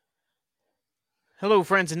Hello,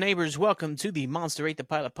 friends and neighbors. Welcome to the Monster Ate the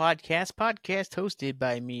Pilot podcast hosted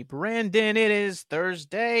by me, Brandon. It is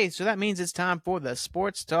Thursday, so that means it's time for the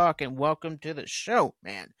sports talk, and welcome to the show,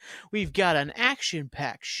 man. We've got an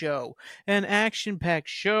action-packed show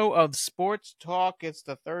of sports talk. It's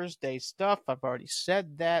the Thursday stuff. I've already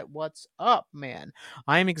said that. What's up, man?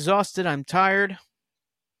 I'm exhausted. I'm tired.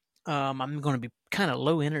 I'm going to be kind of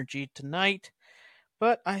low energy tonight.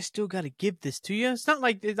 But I still got to give this to you. It's not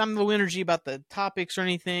like I'm low energy about the topics or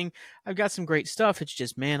anything. I've got some great stuff. It's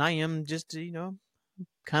just, man, I am just,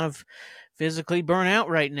 kind of physically burnt out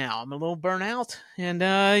right now. I'm a little burnt out. And,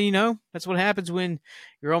 that's what happens when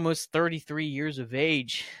you're almost 33 years of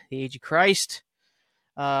age, the age of Christ.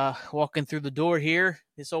 Walking through the door here,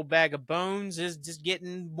 this old bag of bones is just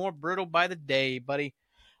getting more brittle by the day, buddy.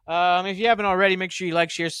 If you haven't already, make sure you like,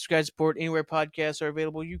 share, subscribe, support anywhere podcasts are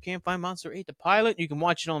available. You can find Monster 8 the Pilot. You can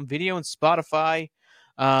watch it on video and Spotify.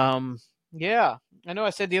 Yeah, I know I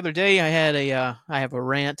said the other day I have a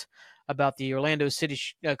rant about the Orlando City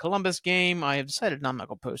Columbus game. I have decided I'm not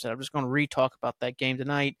going to post it. I'm just going to re-talk about that game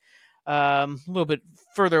tonight. A little bit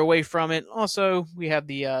further away from it. Also, we have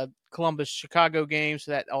the Columbus Chicago game,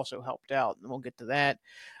 so that also helped out, and we'll get to that.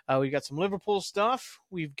 We've got some Liverpool stuff.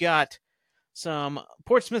 We've got some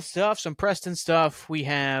Portsmouth stuff, some Preston stuff. We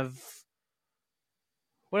have...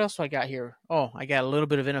 What else do I got here? Oh, I got a little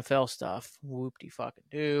bit of NFL stuff.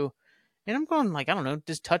 Whoop-de-fucking-do. And I'm going, I don't know,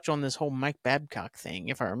 just touch on this whole Mike Babcock thing,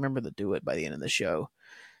 if I remember to do it by the end of the show.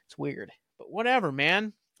 It's weird. But whatever,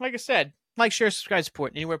 man. Like I said, like, share, subscribe,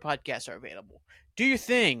 support anywhere podcasts are available. Do your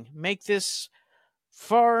thing. Make this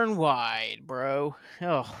far and wide, bro.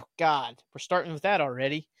 Oh, God. We're starting with that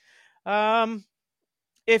already.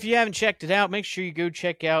 If you haven't checked it out, make sure you go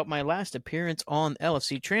check out my last appearance on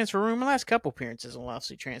LFC Transfer Room. My last couple appearances on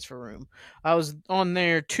LFC Transfer Room. I was on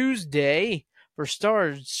there Tuesday for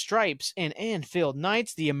Stars, Stripes, and Anfield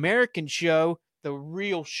Knights, the American show, the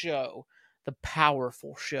real show, the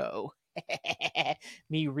powerful show.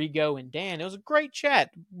 Me, Rigo, and Dan. It was a great chat.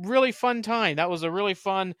 Really fun time. That was a really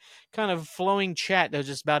fun kind of flowing chat that was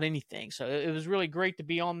just about anything. So it was really great to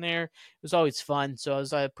be on there. It was always fun. So I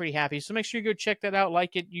was pretty happy. So make sure you go check that out,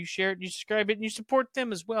 like it, you share it, you subscribe it, and you support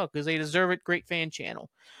them as well because they deserve it. Great fan channel.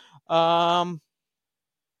 Yeah,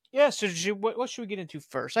 so what should we get into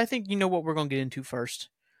first? I think you know what we're going to get into first.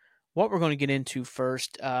 What we're going to get into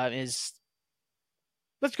first is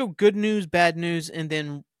let's go good news, bad news, and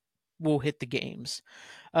then we'll hit the games.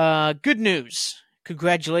 Good news.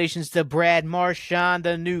 Congratulations to Brad Marchand,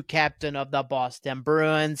 the new captain of the Boston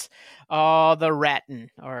Bruins. Oh, the Ratton.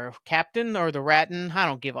 Or captain or the Ratton. I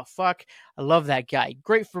don't give a fuck. I love that guy.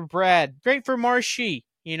 Great for Brad. Great for Marshy.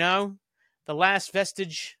 You know? The last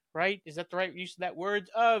vestige, right? Is that the right use of that word?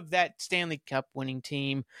 Of that Stanley Cup winning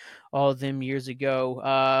team all of them years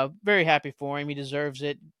ago. Very happy for him. He deserves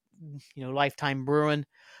it. You know, lifetime Bruin.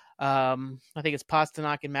 I think it's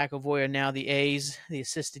Pasternak and McAvoy are now the A's, the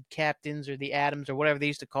assisted captains or the Adams or whatever they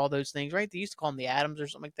used to call those things, right? They used to call them the Adams or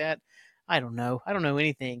something like that. I don't know. I don't know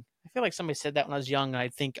anything. I feel like somebody said that when I was young, and I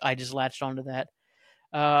think I just latched onto that.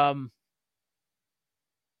 No,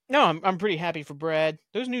 I'm pretty happy for Brad.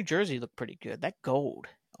 Those New Jerseys look pretty good. That gold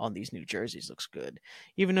on these New Jerseys looks good.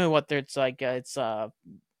 Even though it's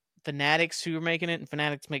Fanatics who are making it, and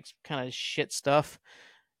Fanatics makes kind of shit stuff.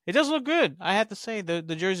 It does look good. I have to say the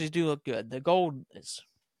jerseys do look good. The gold is.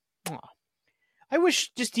 Oh. I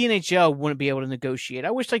wish just the NHL wouldn't be able to negotiate. I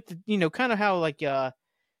wish kind of how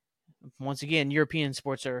once again European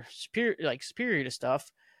sports are superior to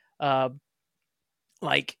stuff.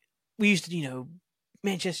 Like we used to,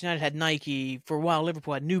 Manchester United had Nike for a while.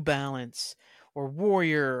 Liverpool had New Balance or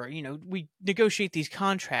Warrior. We negotiate these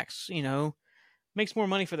contracts. Makes more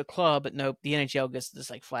money for the club, but nope, the NHL gets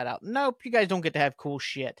this flat out. Nope, you guys don't get to have cool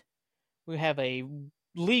shit. We have a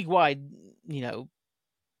league-wide, I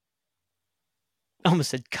almost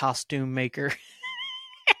said costume maker.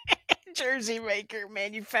 Jersey maker,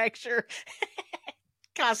 manufacturer,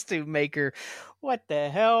 costume maker. What the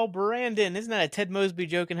hell, Brandon? Isn't that a Ted Mosby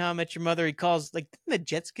joke in How I Met Your Mother? He calls, didn't the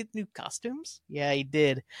Jets get new costumes? Yeah, he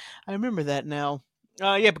did. I remember that now.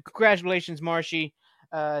 Yeah, but congratulations, Marshy.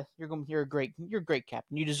 You're a great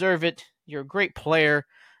captain. You deserve it. You're a great player,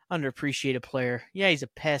 underappreciated player. Yeah, he's a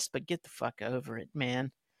pest, but get the fuck over it,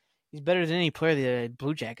 man. He's better than any player the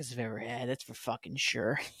Blue Jackets have ever had. That's for fucking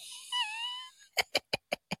sure.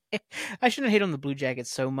 I shouldn't hate on the Blue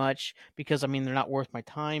Jackets so much because they're not worth my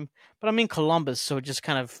time. But I'm in Columbus, so it's just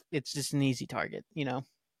an easy target,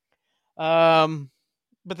 But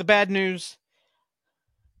the bad news,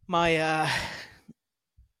 my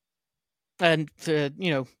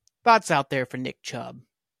thoughts out there for Nick Chubb.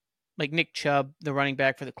 like Nick Chubb, the running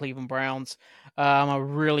back for the Cleveland Browns, a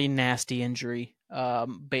really nasty injury.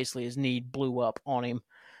 Basically, his knee blew up on him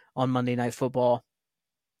on Monday Night Football.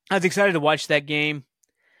 I was excited to watch that game,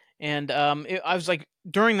 and I was like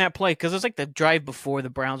during that play because it was like the drive before the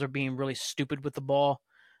Browns were being really stupid with the ball.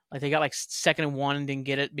 Like they got like 2nd and 1 and didn't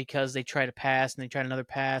get it because they tried a pass and they tried another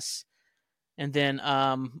pass, and then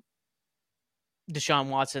Deshaun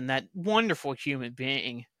Watson, that wonderful human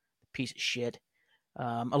being, piece of shit,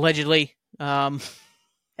 allegedly had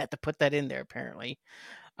to put that in there apparently.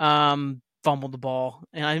 Fumbled the ball,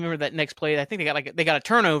 and I remember that next play. I think they got a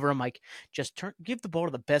turnover. I'm like, just give the ball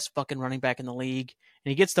to the best fucking running back in the league, and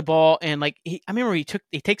he gets the ball, and like I remember he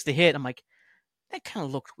takes the hit. I'm like, that kind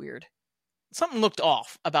of looked weird. Something looked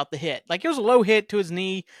off about the hit. Like it was a low hit to his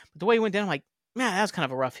knee, but the way he went down, I'm like, man, that was kind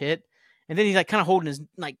of a rough hit. And then he's like kind of holding his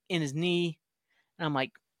like in his knee, and I'm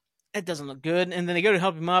like, that doesn't look good. And then they go to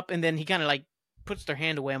help him up, and then he kind of like puts their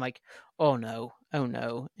hand away. I'm like, oh no, oh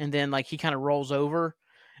no. And then like he kind of rolls over,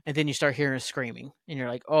 and then you start hearing screaming, and you're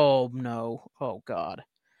like, oh no, oh god.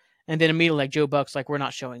 And then immediately like Joe Buck's like, we're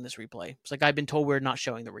not showing this replay. It's like I've been told we're not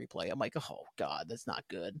showing the replay. I'm like, oh god, that's not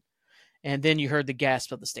good. And then you heard the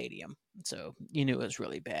gasp of the stadium, so you knew it was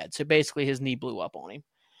really bad. So basically, his knee blew up on him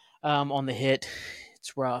on the hit.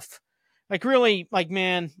 It's rough. Like really, like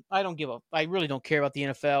man, I really don't care about the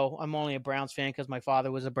NFL. I'm only a Browns fan because my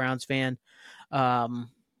father was a Browns fan. I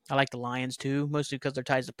like the Lions too, mostly because they're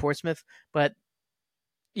tied to Portsmouth. But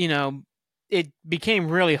you know, it became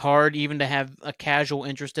really hard even to have a casual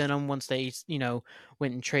interest in them once they,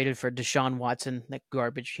 went and traded for Deshaun Watson, that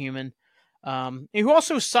garbage human, who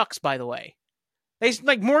also sucks, by the way. They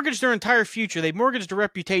like mortgaged their entire future. They mortgaged their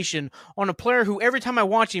reputation on a player who every time I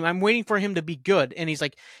watch him, I'm waiting for him to be good. And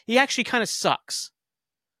he actually kind of sucks.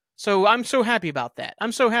 So I'm so happy about that.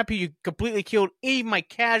 I'm so happy you completely killed even my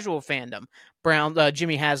casual fandom,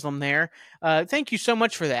 Jimmy Haslam there. Thank you so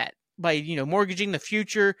much for that. By, mortgaging the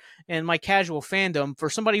future and my casual fandom for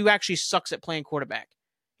somebody who actually sucks at playing quarterback.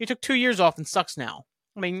 He took 2 years off and sucks now.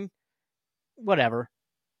 I mean, whatever.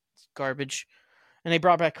 It's garbage. And they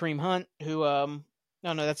brought back Kareem Hunt, who,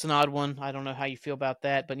 no, that's an odd one. I don't know how you feel about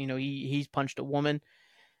that, but, he's punched a woman.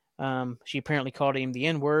 She apparently called him the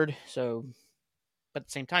N-word, so, but at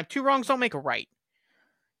the same time, 2 wrongs don't make a right,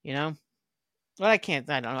 Well, I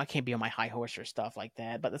don't know, I can't be on my high horse or stuff like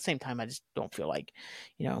that, but at the same time, I just don't feel like,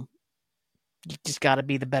 you just got to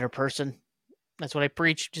be the better person. That's what I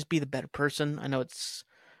preach. Just be the better person. I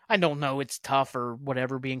don't know it's tough or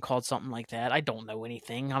whatever being called something like that. I don't know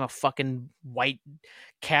anything. I'm a fucking white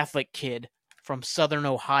Catholic kid from Southern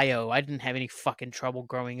Ohio. I didn't have any fucking trouble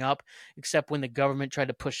growing up, except when the government tried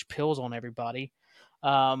to push pills on everybody.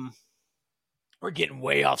 We're getting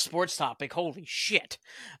way off sports topic. Holy shit.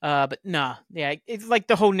 But nah, yeah, it's like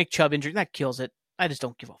the whole Nick Chubb injury, that kills it. I just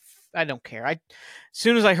don't give a I don't care. As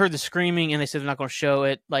soon as I heard the screaming and they said they're not going to show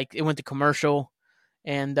it, like it went to commercial,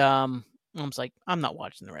 and I was like, I'm not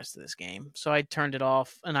watching the rest of this game. So I turned it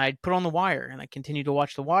off and I put on The Wire and I continued to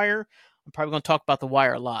watch The Wire. I'm probably going to talk about The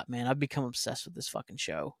Wire a lot, man. I've become obsessed with this fucking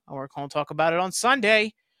show. We're going to talk about it on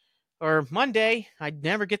Sunday or Monday. I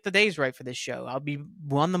never get the days right for this show. I'll be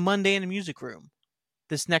on the Monday in the music room.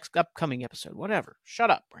 This next upcoming episode, whatever. Shut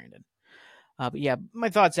up, Brandon. But yeah, my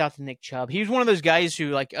thoughts out to Nick Chubb. He was one of those guys who,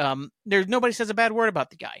 like, there's nobody says a bad word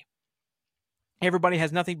about the guy. Everybody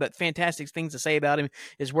has nothing but fantastic things to say about him.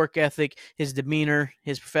 His work ethic, his demeanor,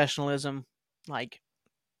 his professionalism. Like,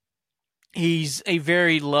 he's a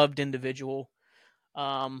very loved individual.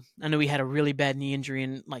 I know he had a really bad knee injury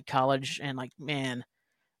in like college, and like, man,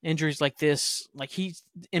 injuries like this, like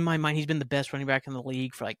in my mind, he's been the best running back in the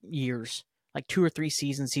league for like years. Like 2 or 3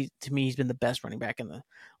 seasons, to me, he's been the best running back in the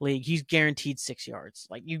league. He's guaranteed 6 yards.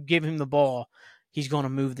 Like, you give him the ball, he's going to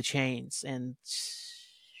move the chains. And,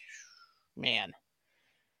 man,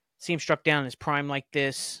 see him struck down in his prime like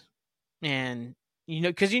this. And,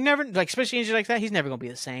 because you never, like, especially injuries like that, he's never going to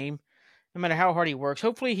be the same. No matter how hard he works.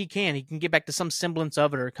 Hopefully he can get back to some semblance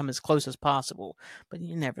of it or come as close as possible. But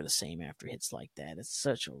you're never the same after hits like that. It's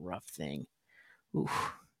such a rough thing.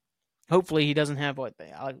 Oof. Hopefully he doesn't have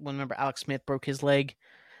remember Alex Smith broke his leg.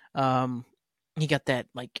 He got that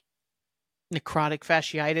like necrotic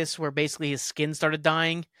fasciitis where basically his skin started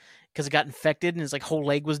dying because it got infected and his like whole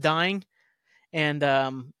leg was dying. And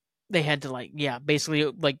they had to basically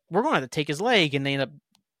we're going to have to take his leg, and they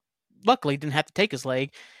luckily didn't have to take his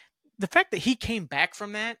leg. The fact that he came back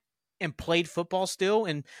from that and played football still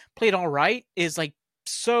and played all right is like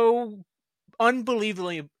so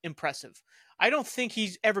unbelievably impressive. I don't think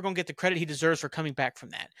he's ever going to get the credit he deserves for coming back from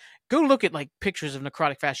that. Go look at like pictures of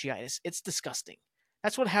necrotic fasciitis. It's disgusting.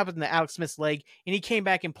 That's what happened to Alex Smith's leg, and he came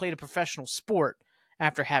back and played a professional sport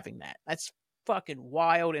after having that. That's fucking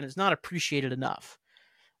wild, and it's not appreciated enough.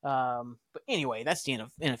 But anyway, that's the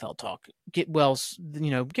NFL talk. Get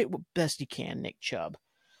get what best you can, Nick Chubb.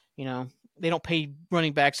 They don't pay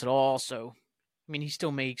running backs at all, so I mean, he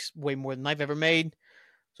still makes way more than I've ever made.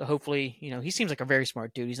 So hopefully, he seems like a very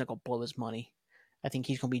smart dude. He's not going to blow his money. I think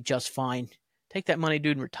he's going to be just fine. Take that money,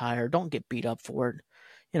 dude, and retire. Don't get beat up for it.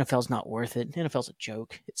 NFL's not worth it. NFL's a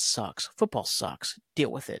joke. It sucks. Football sucks.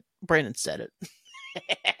 Deal with it. Brandon said it.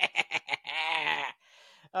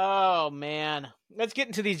 Oh, man. Let's get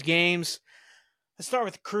into these games. Let's start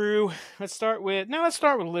with the crew. Let's start with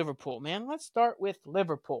Liverpool, man. Let's start with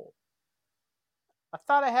Liverpool. I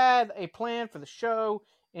thought I had a plan for the show,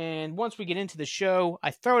 and once we get into the show,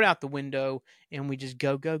 I throw it out the window, and we just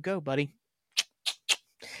go, buddy.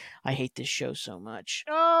 I hate this show so much.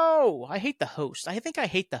 Oh, I hate the host. I think I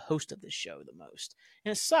hate the host of this show the most.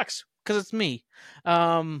 And it sucks, because it's me.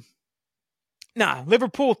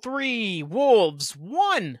 Liverpool 3, Wolves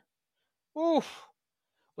 1. Oof.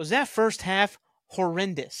 Was that first half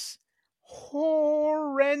horrendous?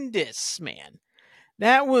 Horrendous, man.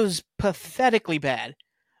 That was pathetically bad.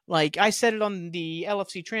 Like I said it on the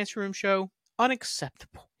LFC Transfer Room show,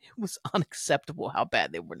 unacceptable. It was unacceptable how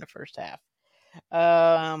bad they were in the first half.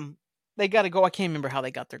 They got to go. I can't remember how they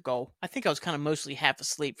got their goal. I think I was kind of mostly half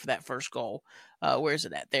asleep for that first goal. Where is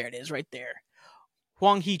it at? There it is, right there.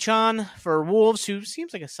 Hwang Hee-chan for Wolves, who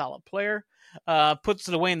seems like a solid player, puts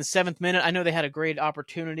it away in the 7th minute. I know they had a great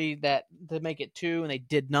opportunity to make it 2, and they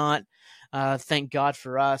did not. Thank God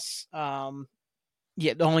for us.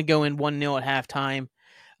 Only go in 1-0 at halftime.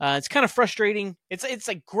 It's kind of frustrating. It's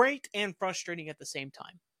like great and frustrating at the same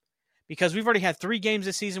time because we've already had 3 games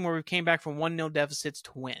this season where we came back from 1-0 deficits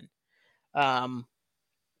to win.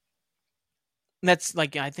 That's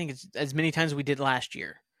like I think it's as many times as we did last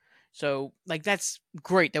year. So like that's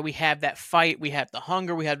great that we have that fight, we have the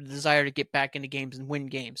hunger, we have the desire to get back into games and win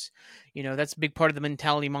games. That's a big part of the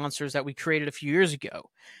mentality monsters that we created a few years ago.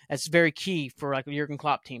 That's very key for like a Jurgen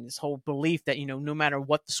Klopp team. This whole belief that no matter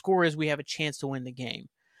what the score is, we have a chance to win the game.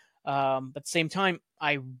 But at the same time,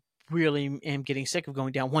 I really am getting sick of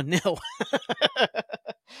going down 1-0.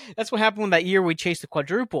 That's what happened when that year we chased the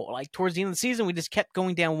quadruple. Like towards the end of the season, we just kept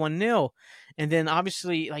going down 1-0. And then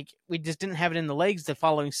obviously like we just didn't have it in the legs the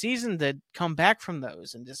following season to come back from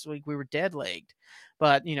those. And just like we were dead legged.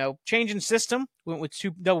 But, changing system, went with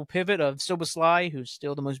 2 double pivot of Soboslai, who's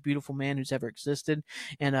still the most beautiful man who's ever existed.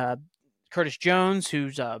 And Curtis Jones,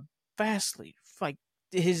 who's vastly like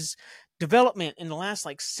his development in the last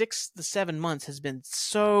 6 to 7 months has been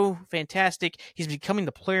so fantastic. He's becoming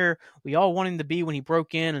the player we all wanted him to be when he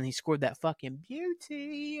broke in and he scored that fucking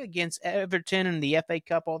beauty against Everton in the FA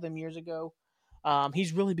Cup all them years ago.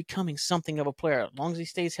 He's really becoming something of a player. As long as he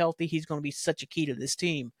stays healthy, he's going to be such a key to this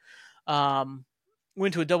team.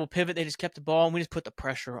 Went to a double pivot. They just kept the ball and we just put the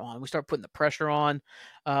pressure on. We started putting the pressure on.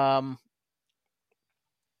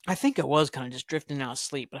 I think I was kind of just drifting out of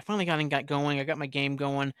sleep, but I finally got going. I got my game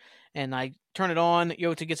going, and I turn it on.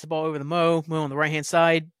 Yota gets the ball over the Mo on the right-hand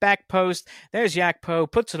side, back post. There's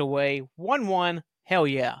Yakpo, puts it away, 1-1. Hell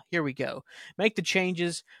yeah, here we go. Make the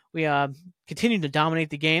changes. We continue to dominate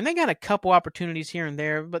the game. They got a couple opportunities here and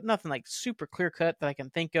there, but nothing like super clear-cut that I can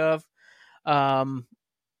think of.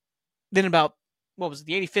 Then about,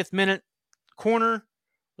 the 85th minute? Corner.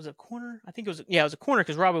 Was it a corner? I think it was a corner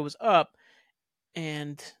because Robbo was up.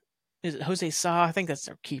 And is it Jose Sa? I think that's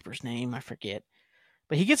their keeper's name. I forget.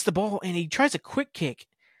 But he gets the ball and he tries a quick kick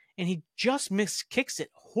and he just kicks it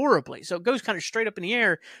horribly. So it goes kind of straight up in the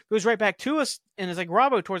air, goes right back to us, and it's like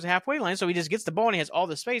Robbo towards the halfway line. So he just gets the ball and he has all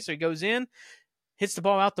the space. So he goes in, hits the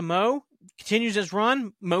ball out to Mo, continues his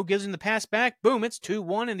run. Mo gives him the pass back. Boom, it's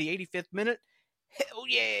 2-1 in the 85th minute. Hell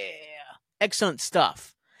yeah. Excellent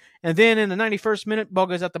stuff. And then in the 91st minute, ball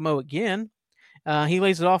goes out to Mo again. He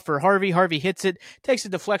lays it off for Harvey. Harvey hits it, takes a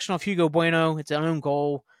deflection off Hugo Bueno. It's an own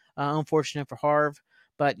goal. Unfortunate for Harv,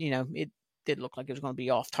 but it did look like it was going to be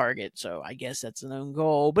off target, so I guess that's an own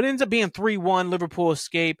goal. But it ends up being 3-1. Liverpool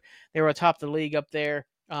escape. They were atop the league up there.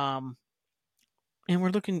 And we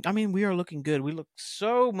are looking good. We look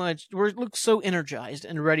so energized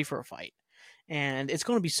and ready for a fight. And it's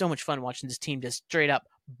going to be so much fun watching this team just straight up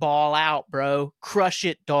ball out, bro. Crush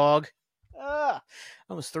it, dog. I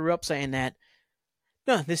almost threw up saying that.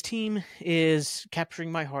 No, this team is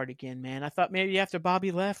capturing my heart again, man. I thought maybe after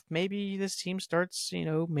Bobby left, maybe this team starts,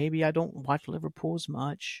 maybe I don't watch Liverpool as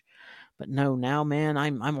much. But no, now, man,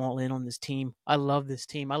 I'm all in on this team. I love this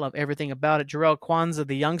team. I love everything about it. Jarrell Kwanzaa,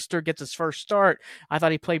 the youngster, gets his first start. I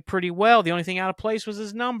thought he played pretty well. The only thing out of place was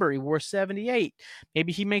his number. He wore 78.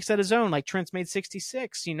 Maybe he makes that his own, like Trent's made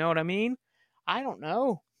 66. You know what I mean? I don't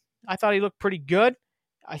know. I thought he looked pretty good.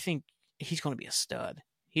 I think he's going to be a stud.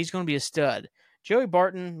 He's going to be a stud. Joey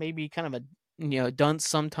Barton may be kind of a dunce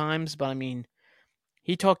sometimes, but I mean,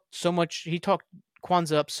 he talked so much. He talked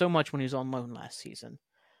Kwanzaa up so much when he was on loan last season.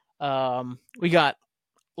 We got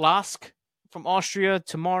Lask from Austria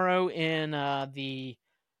tomorrow in the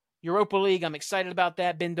Europa League. I'm excited about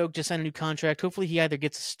that. Ben Doak just signed a new contract. Hopefully, he either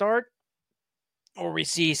gets a start or we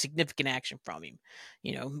see significant action from him.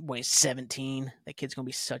 When he's 17, that kid's going to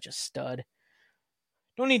be such a stud.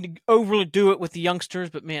 Don't need to overly do it with the youngsters,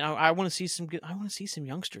 but man, I want to see some good. I want to see some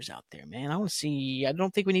youngsters out there, man. I want to see. I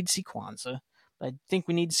don't think we need to see Kwanzaa. I think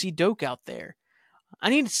we need to see Doak out there. I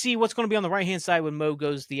need to see what's going to be on the right hand side when Mo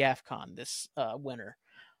goes to the AFCON this winter.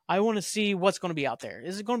 I want to see what's going to be out there.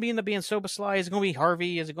 Is it going to end up being Soboslai? Is it going to be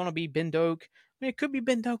Harvey? Is it going to be Ben Doak? I mean, it could be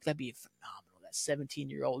Ben Doak. That'd be phenomenal. That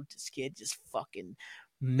 17-year-old kid just fucking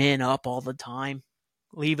men up all the time,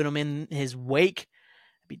 leaving him in his wake.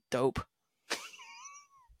 That'd be dope.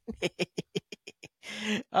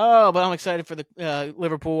 Oh, but I'm excited for the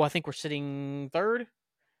Liverpool. I think we're sitting third.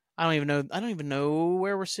 I don't even know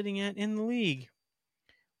where we're sitting at in the league.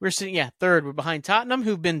 We're sitting, third. We're behind Tottenham,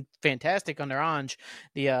 who've been fantastic under Ange.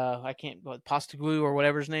 Postecoglou or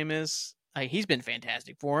whatever his name is. He's been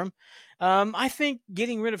fantastic for him. I think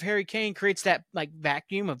getting rid of Harry Kane creates that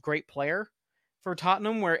vacuum of great player for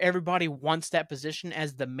Tottenham, where everybody wants that position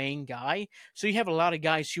as the main guy. So you have a lot of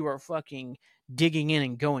guys who are fucking digging in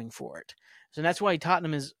and going for it. So that's why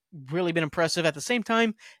Tottenham has really been impressive. At the same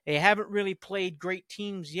time, they haven't really played great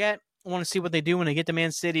teams yet. I want to see what they do when they get to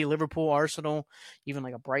Man City, Liverpool, Arsenal, even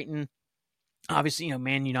like a Brighton. Obviously,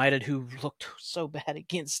 Man United, who looked so bad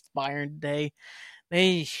against Bayern today.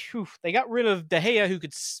 They got rid of De Gea, who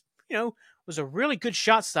could, was a really good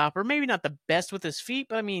shot stopper. Maybe not the best with his feet,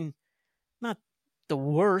 but I mean, not the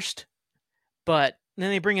worst. But then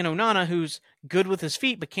they bring in Onana, who's good with his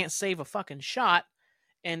feet, but can't save a fucking shot.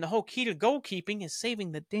 And the whole key to goalkeeping is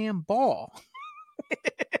saving the damn ball.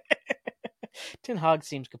 Ten Hag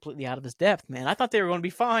seems completely out of his depth, man. I thought they were going to be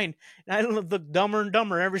fine. And I look dumber and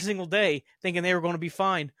dumber every single day, thinking they were going to be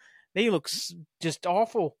fine. They look just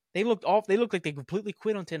awful. They looked off. They looked like they completely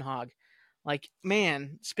quit on Ten Hag.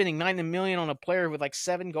 Man, spending $9 million on a player with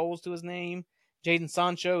 7 goals to his name. Jadon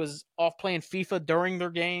Sancho is off playing FIFA during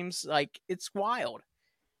their games. It's wild.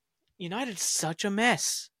 United's such a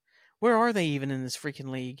mess. Where are they even in this freaking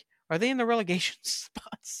league? Are they in the relegation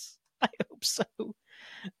spots? I hope so.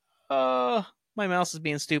 My mouse is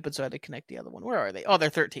being stupid, so I had to connect the other one. Where are they? Oh, they're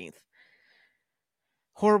 13th.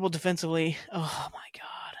 Horrible defensively. Oh, my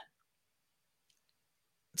God.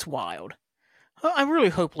 It's wild. I really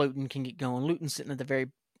hope Luton can get going. Luton's sitting at the very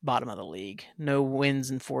bottom of the league. No wins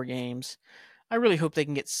in 4 games. I really hope they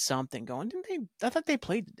can get something going. I thought they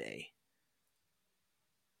played today.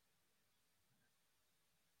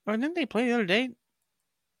 Or didn't they play the other day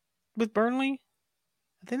with Burnley?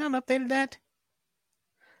 Have they not updated that?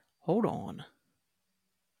 Hold on.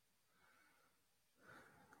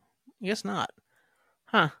 Guess not.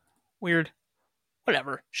 Huh. Weird.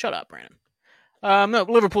 Whatever. Shut up, Brandon. No,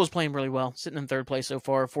 Liverpool's playing really well. Sitting in 3rd place so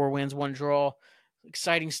far. 4 wins, 1 draw.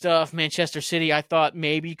 Exciting stuff. Manchester City, I thought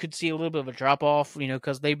maybe you could see a little bit of a drop-off,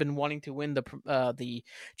 because they've been wanting to win the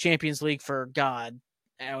Champions League for, God,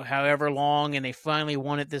 however long, and they finally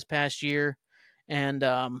won it this past year. And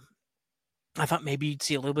I thought maybe you'd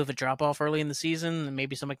see a little bit of a drop-off early in the season, and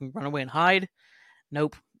maybe somebody can run away and hide.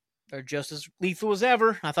 Nope. They're just as lethal as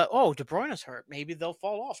ever. I thought, oh, De Bruyne's hurt. Maybe they'll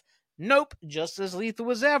fall off. Nope. Just as lethal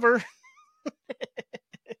as ever.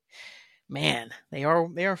 Man, they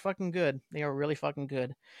are fucking good. They are really fucking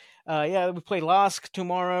good. We play Lask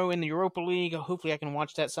tomorrow in the Europa League. Hopefully I can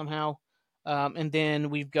watch that somehow. And then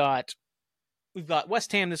we've got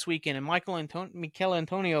West Ham this weekend, and Mikel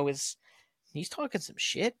Antonio he's talking some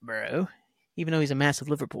shit, bro. Even though he's a massive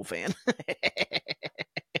Liverpool fan.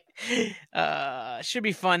 Should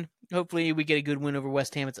be fun. Hopefully we get a good win over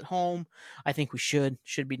West Ham. It's at home. I think we should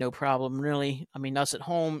be no problem, really. I mean, us at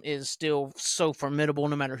home is still so formidable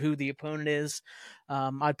no matter who the opponent is.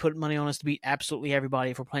 I'd put money on us to beat absolutely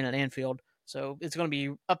everybody if we're playing at Anfield. So it's going to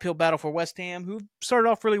be uphill battle for West Ham, who started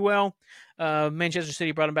off really well. Manchester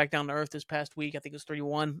City brought them back down to earth this past week. I think it was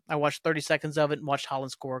 3-1. I watched 30 seconds of it and watched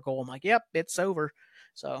Haaland score a goal. I'm like, yep, it's over.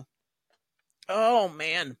 So, oh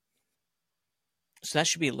man. So that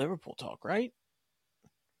should be a Liverpool talk, right?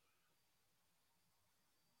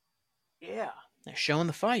 Yeah, they're showing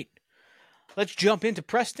the fight. Let's jump into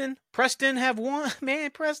Preston. Preston have won.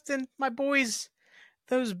 Man, Preston, my boys,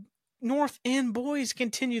 those North End boys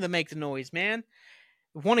continue to make the noise, man.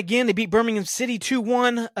 Won again. They beat Birmingham City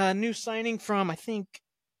 2-1. New signing from, I think,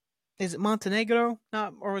 is it Montenegro?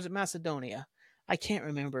 Or was it Macedonia? I can't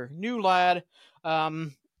remember. New lad.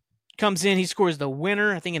 Comes in, he scores the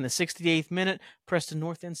winner, I think in the 68th minute. Preston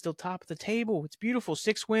North End still top of the table. It's beautiful.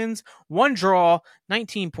 6 wins, 1 draw,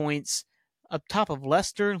 19 points. Up top of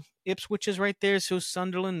Leicester, Ipswich is right there. So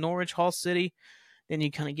Sunderland, Norwich, Hull City. Then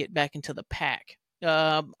you kind of get back into the pack.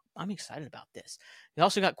 I'm excited about this. They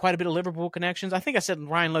also got quite a bit of Liverpool connections. I think I said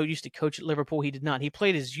Ryan Lowe used to coach at Liverpool. He did not. He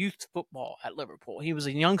played his youth football at Liverpool. He was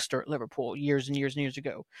a youngster at Liverpool years and years and years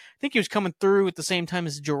ago. I think he was coming through at the same time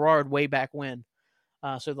as Gerrard way back when.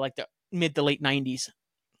 So like the mid to late 90s.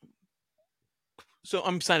 So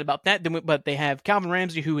I'm excited about that. But they have Calvin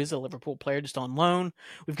Ramsey, who is a Liverpool player, just on loan.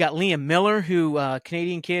 We've got Liam Miller, who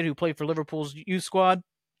Canadian kid who played for Liverpool's youth squad.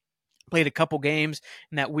 Played a couple games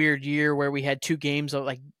in that weird year where we had 2 games of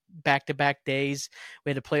like back-to-back days. We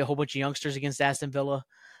had to play a whole bunch of youngsters against Aston Villa.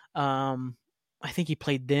 I think he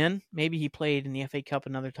played then. Maybe he played in the FA Cup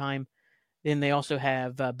another time. Then they also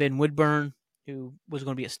have Ben Woodburn, who was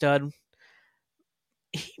going to be a stud.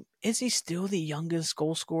 Is he still the youngest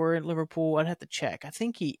goal scorer at Liverpool? I'd have to check. I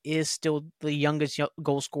think he is still the youngest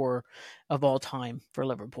goal scorer of all time for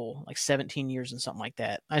Liverpool, like 17 years and something like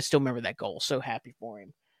that. I still remember that goal. So happy for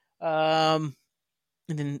him. And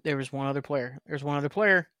then there was one other player.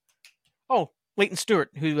 Oh, Leighton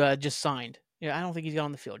Stewart, who just signed. Yeah, I don't think he's got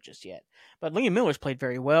on the field just yet. But Liam Miller's played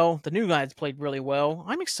very well. The new guys played really well.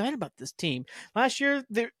 I'm excited about this team. Last year,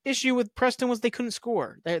 the issue with Preston was they couldn't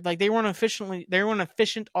score. They weren't an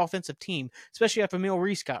efficient offensive team, especially after Emil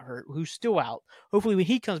Reese got hurt, who's still out. Hopefully, when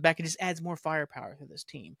he comes back, it just adds more firepower to this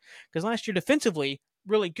team. Because last year, defensively,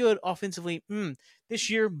 really good. Offensively, this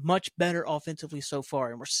year, much better offensively so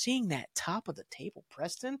far. And we're seeing that top of the table.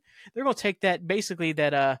 Preston, they're going to take that, basically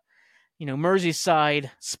that,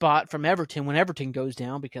 Merseyside spot from Everton when Everton goes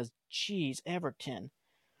down, because, geez, Everton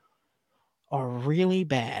are really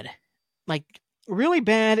bad. Like, really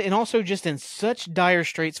bad, and also just in such dire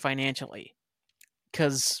straits financially.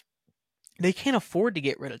 Because they can't afford to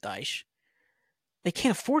get rid of Dyche. They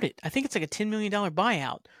can't afford it. I think it's like a $10 million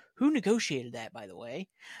buyout. Who negotiated that, by the way?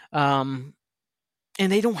 And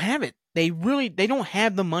they don't have it. They don't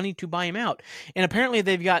have the money to buy him out. And apparently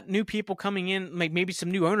they've got new people coming in, like maybe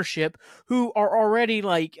some new ownership, who are already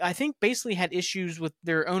like, I think basically had issues with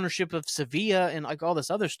their ownership of Sevilla and like all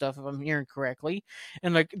this other stuff, if I'm hearing correctly.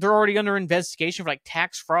 And like they're already under investigation for like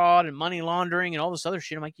tax fraud and money laundering and all this other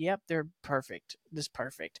shit. I'm like, yep, they're perfect. This is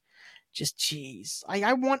perfect. Just jeez.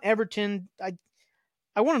 I want Everton. I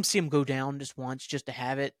want them to see them go down just once, just to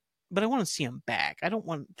have it. But I want to see them back. I don't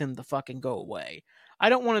want them to fucking go away. I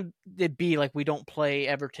don't want it to be like we don't play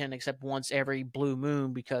Everton except once every blue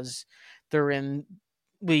moon because they're in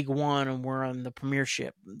League One and we're on the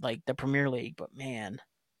Premiership, like the Premier League. But man,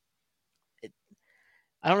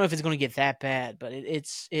 I don't know if it's going to get that bad, but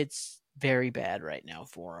it's very bad right now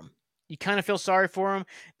for them. You kind of feel sorry for them,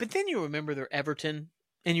 but then you remember they're Everton,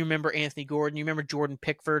 and you remember Anthony Gordon, you remember Jordan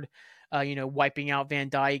Pickford, wiping out Van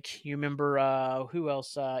Dijk. You remember who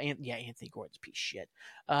else? Anthony Gordon's a piece of shit.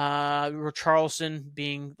 Charleston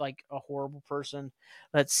being like a horrible person.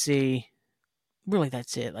 Let's see. Really,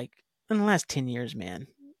 that's it. Like in the last 10 years, man,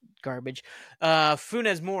 garbage.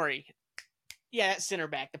 Funes Mori, yeah, that center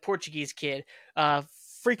back, the Portuguese kid,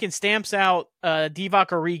 freaking stamps out Divock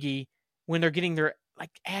Origi when they're getting their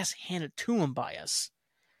like ass handed to them by us.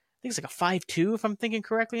 I think it's like a 5-2 if I'm thinking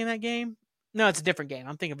correctly in that game. No, it's a different game.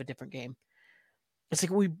 I'm thinking of a different game. It's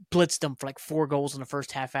like we blitzed them for like 4 goals in the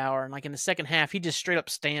first half hour, and like in the second half, he just straight up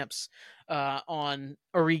stamps on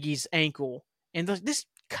Origi's ankle, and this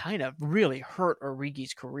kind of really hurt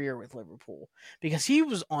Origi's career with Liverpool because he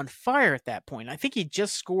was on fire at that point. I think he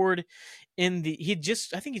just scored I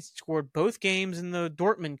think he scored both games in the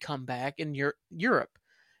Dortmund comeback in Europe.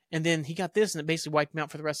 And then he got this, and it basically wiped him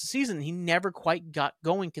out for the rest of the season. He never quite got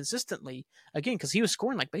going consistently again because he was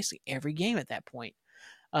scoring like basically every game at that point.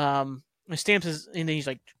 Stamps is, and then he's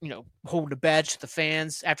like, holding a badge to the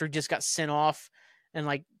fans after he just got sent off and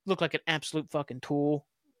like looked like an absolute fucking tool.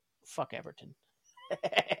 Fuck Everton.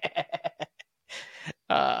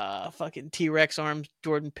 Fucking T-Rex arms,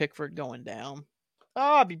 Jordan Pickford going down.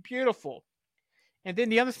 Oh, it'd be beautiful. And then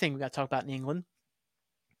the other thing we got to talk about in England.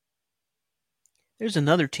 There's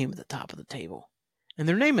another team at the top of the table, and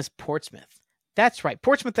their name is Portsmouth. That's right,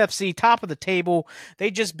 Portsmouth FC, top of the table.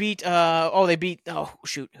 They just beat, who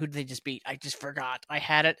did they just beat? I just forgot. I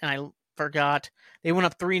had it, and I forgot. They went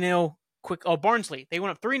up 3-0 quick. Oh, Barnsley. They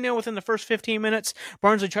went up 3-0 within the first 15 minutes.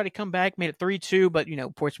 Barnsley tried to come back, made it 3-2, but,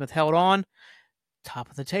 Portsmouth held on.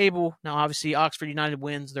 Top of the table. Now, obviously, Oxford United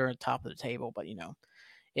wins. They're at the top of the table, but,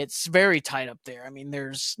 it's very tight up there. I mean,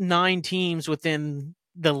 there's 9 teams within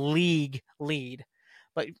the league lead.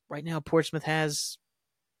 But right now, Portsmouth has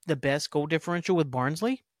the best goal differential with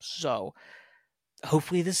Barnsley. So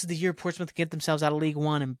hopefully this is the year Portsmouth get themselves out of League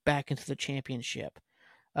One and back into the championship.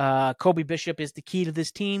 Colby Bishop is the key to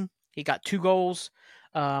this team. He got 2 goals.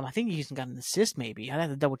 I think he's got an assist maybe. I'd have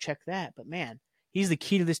to double check that. But man, he's the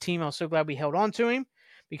key to this team. I was so glad we held on to him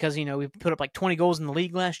because, we put up like 20 goals in the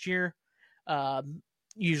league last year.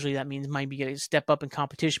 Usually that means might be getting a step up in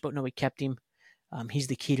competition, but no, we kept him. He's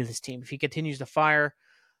the key to this team. If he continues to fire,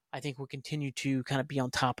 I think we'll continue to kind of be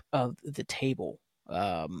on top of the table.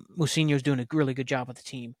 Musinho's doing a really good job with the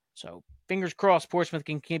team. So fingers crossed Portsmouth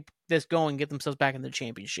can keep this going, get themselves back in the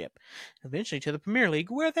championship. Eventually to the Premier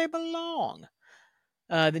League where they belong.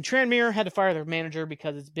 Then Tranmere had to fire their manager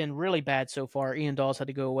because it's been really bad so far. Ian Dawes had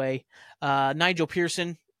to go away. Nigel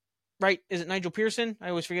Pearson, right? Is it Nigel Pearson? I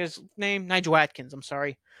always forget his name. Nigel Atkins, I'm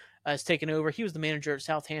sorry. Has taken over. He was the manager at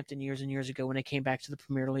Southampton years and years ago when they came back to the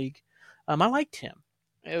Premier League. I liked him.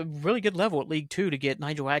 A really good level at League Two to get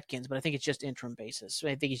Nigel Atkins, but I think it's just interim basis.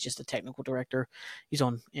 I think he's just a technical director. He's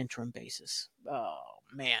on interim basis. Oh,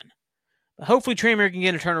 man. But hopefully Tranmere can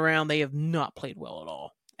get a turnaround. They have not played well at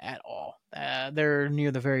all. At all. They're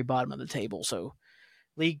near the very bottom of the table, so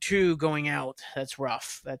League Two going out, that's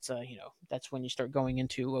rough. That's that's when you start going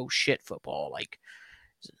into oh shit football, like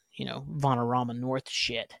Vanarama North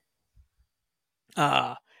shit.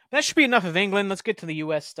 That should be enough of England. Let's get to the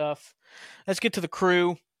US stuff. Let's get to the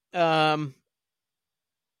Crew. I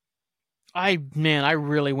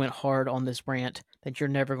really went hard on this rant that you're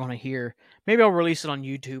never going to hear. Maybe I'll release it on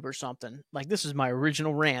YouTube or something. Like, this is my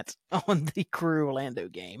original rant on the Crew Orlando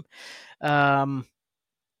game. I'm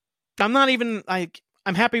not even like,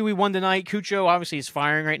 I'm happy we won tonight. Cucho obviously is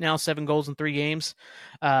firing right now, 7 goals in 3 games.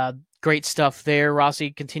 Great stuff there.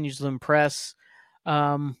 Rossi continues to impress.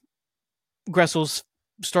 Gressel's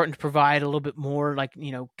starting to provide a little bit more, like,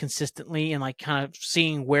 consistently, and like kind of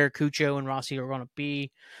seeing where Cucho and Rossi are going to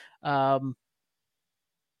be.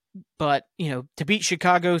 But, to beat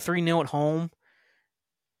Chicago 3-0 at home,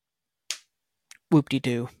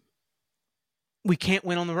 whoop-de-doo. We can't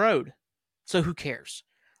win on the road, so who cares?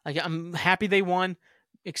 Like, I'm happy they won,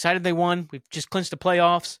 excited they won. We've just clinched the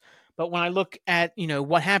playoffs. But when I look at,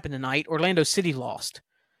 what happened tonight, Orlando City lost.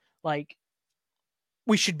 Like,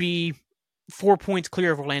 we should be 4 points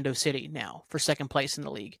clear of Orlando City now for second place in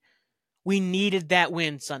the league. We needed that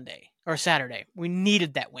win Saturday. We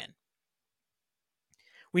needed that win.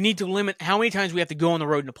 We need to limit how many times we have to go on the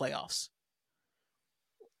road in the playoffs.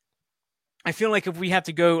 I feel like if we have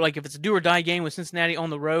to go, like if it's a do or die game with Cincinnati on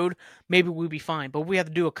the road, maybe we'll be fine. But if we have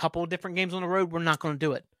to do a couple of different games on the road, we're not going to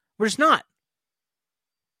do it. We're just not.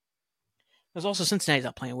 There's also Cincinnati's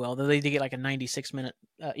not playing well. They did get like a 96-minute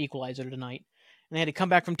equalizer tonight. And they had to come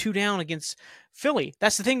back from 2 down against Philly.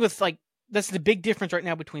 That's the thing with, like, that's the big difference right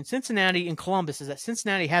now between Cincinnati and Columbus is that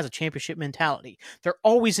Cincinnati has a championship mentality. They're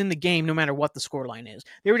always in the game no matter what the scoreline is.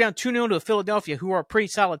 They were down 2-0 to Philadelphia, who are a pretty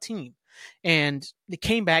solid team. And they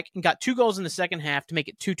came back and got 2 goals in the second half to make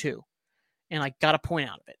it 2-2. And, like, got a point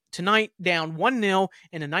out of it. Tonight, down 1-0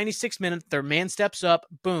 in the 96th minute, their man steps up,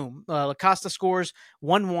 boom. Lacosta scores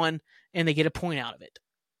 1-1, and they get a point out of it.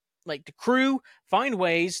 Like, the Crew find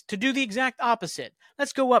ways to do the exact opposite.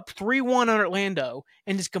 Let's go up 3-1 on Orlando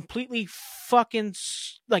and just completely fucking,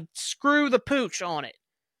 like, screw the pooch on it.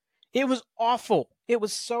 It was awful. It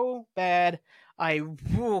was so bad. I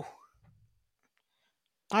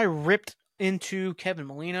ripped into Kevin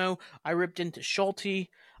Molino. I ripped into Schulte.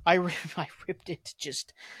 I ripped into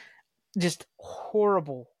just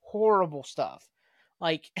horrible, horrible stuff.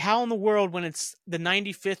 Like, how in the world, when it's the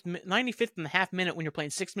 95th and a half minute, when you're playing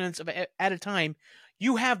 6 minutes at a time,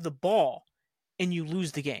 you have the ball and you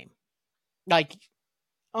lose the game? Like,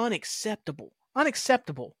 unacceptable.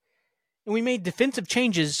 Unacceptable. And we made defensive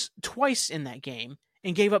changes twice in that game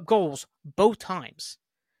and gave up goals both times.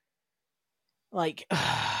 Like,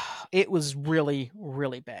 it was really,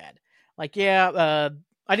 really bad. Like, I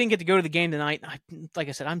didn't get to go to the game tonight. Like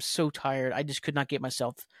I said, I'm so tired. I just could not get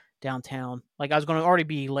myself downtown. Like, I was going to already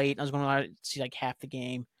be late. I was going to see like half the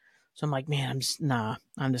game. So I'm like, man, I'm just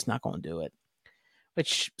not going to do it.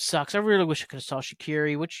 Which sucks. I really wish I could have saw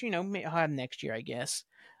Shaqiri, which, I'll have next year, I guess,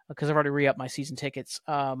 because I've already re-upped my season tickets.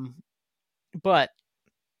 But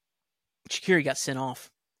Shaqiri got sent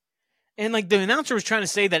off. And, like, the announcer was trying to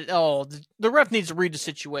say that, the ref needs to read the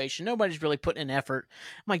situation. Nobody's really putting in effort.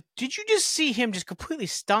 I'm like, did you just see him just completely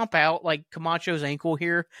stomp out, like, Camacho's ankle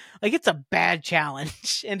here? Like, it's a bad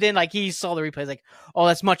challenge. And then, like, he saw the replay. He's like, oh,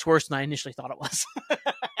 that's much worse than I initially thought it was.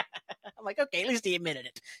 I'm like, okay, at least he admitted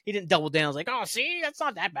it. He didn't double down. I was like, oh, see, that's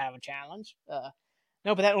not that bad of a challenge. No,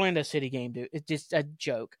 but that Orlando City game, dude, it's just a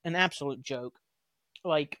joke. An absolute joke.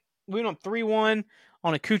 Like, we went up 3-1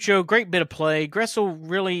 on a Cucho. Great bit of play. Gressel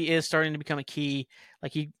really is starting to become a key.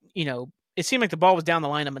 Like, he, it seemed like the ball was down the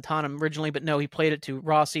line of Matana originally, but no, he played it to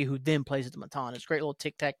Rossi, who then plays it to Matana. It's a great little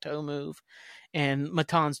tic-tac-toe move. And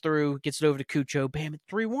Matan's through, gets it over to Cucho. Bam, it's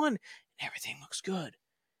 3-1. Everything looks good.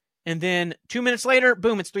 And then 2 minutes later,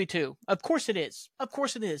 boom, it's 3-2. Of course it is. Of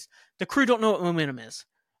course it is. The crew don't know what momentum is.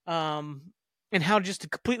 And how just to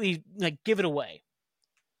completely give it away.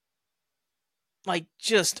 Where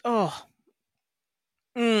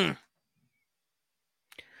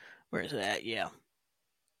is it at? Yeah.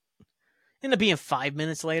 Ended up being 5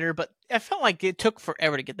 minutes later, but I felt like it took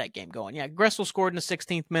forever to get that game going. Yeah, Gressel scored in the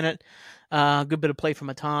 16th minute. Good bit of play from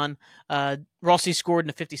Matan. Rossi scored in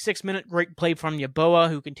the 56th minute. Great play from Yaboa,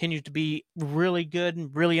 who continues to be really good and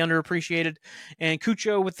really underappreciated. And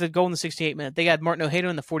Cucho with the goal in the 68th minute. They got Martin Ojeda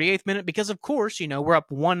in the 48th minute because, of course, we're up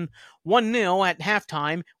 1-0 at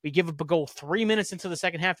halftime. We give up a goal 3 minutes into the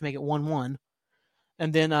second half to make it 1-1.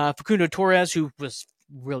 And then Facundo Torres, who was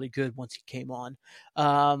really good once he came on.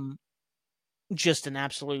 Just an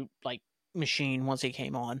absolute machine once he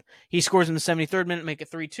came on. He scores in the 73rd minute, make it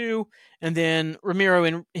 3-2, and then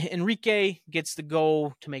Ramiro Enrique gets the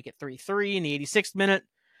goal to make it 3-3 in the 86th minute,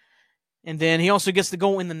 and then he also gets the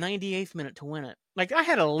goal in the 98th minute to win it. I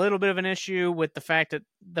had a little bit of an issue with the fact that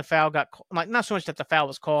the foul got not so much that the foul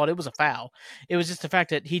was called, it was a foul. It was just the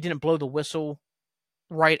fact that he didn't blow the whistle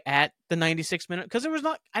right at the 96th minute, because there was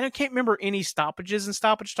I can't remember any stoppages in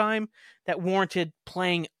stoppage time that warranted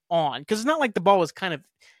playing on, because it's not like the ball was kind of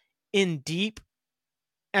in deep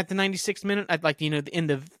at the 96th minute at the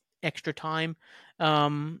end of extra time, but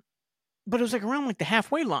it was around the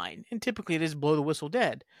halfway line, and typically it is blow the whistle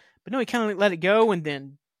dead, but no, he kind of let it go. And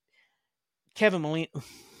then Kevin Molino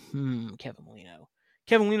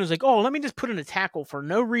was like, oh, let me just put in a tackle for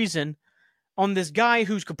no reason on this guy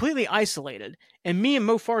who's completely isolated, and me and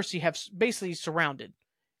Mo Farsi have basically surrounded,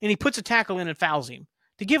 and he puts a tackle in and fouls him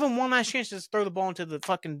to give him one last chance to just throw the ball into the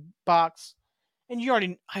fucking box. And I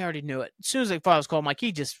already knew it. As soon as the foul was called, Mike,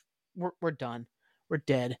 we're done. We're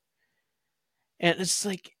dead. And it's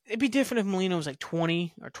it'd be different if Molino was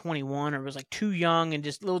 20 or 21, or was too young and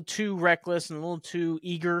just a little too reckless and a little too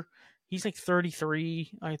eager. He's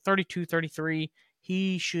 33, 32, 33.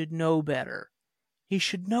 He should know better. He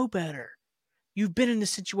should know better. You've been in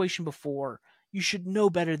this situation before. You should know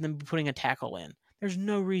better than putting a tackle in. There's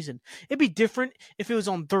no reason. It'd be different if it was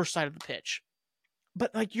on their side of the pitch.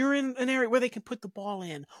 But you're in an area where they can put the ball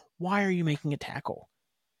in. Why are you making a tackle?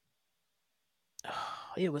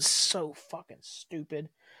 It was so fucking stupid.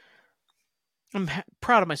 I'm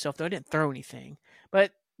proud of myself, though. I didn't throw anything.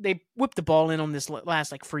 But they whipped the ball in on this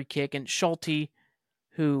last free kick. And Schulte,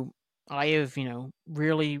 who I have,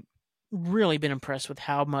 really, really been impressed with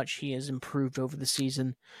how much he has improved over the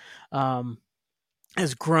season,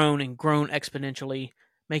 has grown exponentially,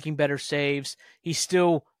 making better saves. He's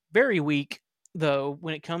still very weak, though,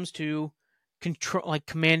 when it comes to control,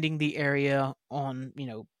 commanding the area on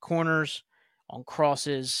corners, on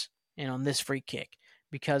crosses, and on this free kick,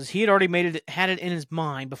 because he had already had it in his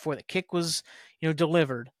mind before the kick was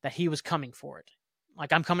delivered that he was coming for it.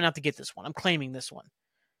 I'm coming out to get this one. I'm claiming this one.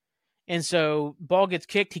 And so ball gets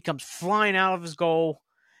kicked. He comes flying out of his goal,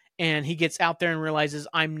 and he gets out there and realizes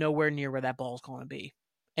I'm nowhere near where that ball's going to be.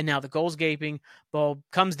 And now the goal's gaping. Ball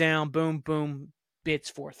comes down. Boom, boom.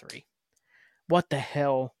 It's 4-3. What the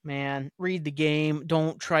hell, man? Read the game.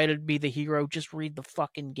 Don't try to be the hero. Just read the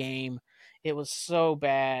fucking game. It was so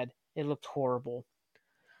bad. It looked horrible.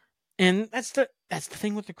 And that's the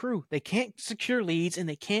thing with the crew. They can't secure leads, and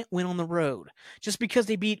they can't win on the road. Just because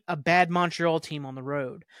they beat a bad Montreal team on the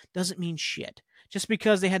road doesn't mean shit. Just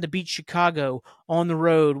because they had to beat Chicago on the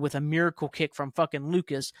road with a miracle kick from fucking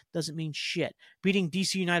Lucas doesn't mean shit. Beating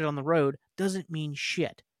DC United on the road doesn't mean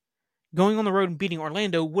shit. Going on the road and beating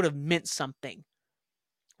Orlando would have meant something.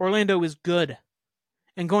 Orlando is good.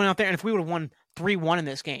 And going out there, and if we would have won 3-1 in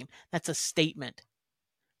this game, that's a statement.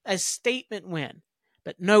 A statement win.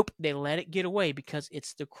 But nope, they let it get away because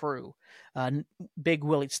it's the crew. Big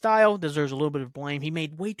Willie Style deserves a little bit of blame. He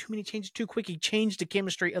made way too many changes too quick. He changed the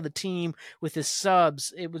chemistry of the team with his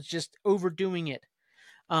subs. It was just overdoing it.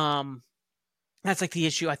 That's the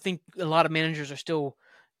issue. I think a lot of managers are still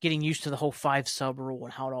getting used to the whole 5-sub rule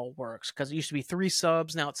and how it all works. Because it used to be 3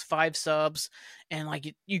 subs, now it's 5 subs. And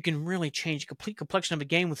you can really change the complete complexion of a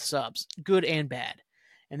game with subs, good and bad.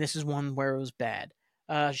 And this is one where it was bad.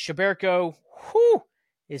 Shaberko, whew,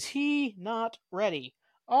 is he not ready?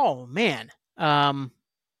 Oh, man. On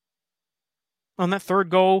that third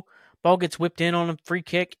goal, ball gets whipped in on a free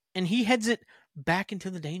kick, and he heads it back into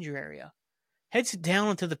the danger area. Heads it down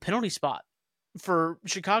into the penalty spot for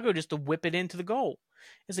Chicago just to whip it into the goal.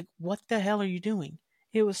 It's what the hell are you doing?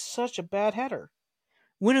 It was such a bad header.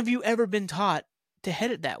 When have you ever been taught to head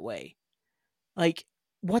it that way? Like,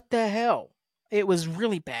 what the hell? It was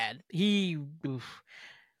really bad. Oof.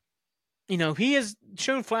 He has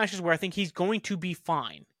shown flashes where I think he's going to be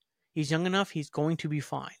fine. He's young enough. He's going to be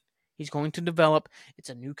fine. He's going to develop. It's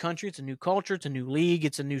a new country. It's a new culture. It's a new league.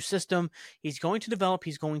 It's a new system. He's going to develop.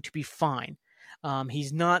 He's going to be fine.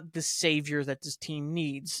 He's not the savior that this team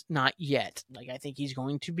needs. Not yet. Like, I think he's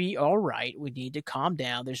going to be all right. We need to calm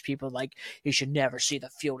down. There's people like, he should never see the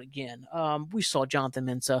field again. We saw Jonathan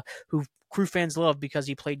Mensah, who Crew fans love because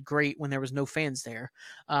he played great when there was no fans there,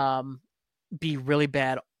 be really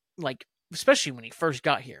bad. Like, especially when he first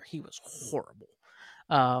got here, he was horrible.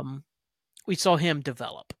 We saw him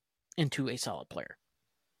develop into a solid player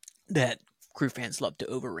that Crew fans love to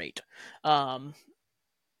overrate. I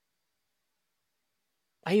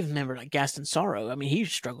even remember like Gaston Sorrow. I mean, he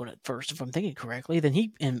struggled at first, if I'm thinking correctly. Then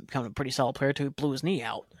he became a pretty solid player until he blew his knee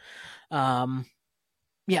out.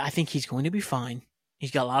 Yeah, I think he's going to be fine. He's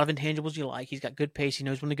got a lot of intangibles you like. He's got good pace. He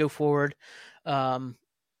knows when to go forward.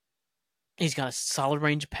 He's got a solid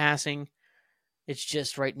range of passing. It's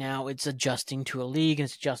just right now it's adjusting to a league and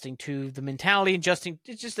it's adjusting to the mentality. It's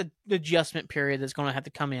just an adjustment period that's going to have to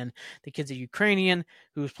come in. The kid's a Ukrainian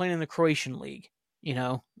who was playing in the Croatian league.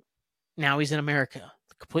 Now he's in America.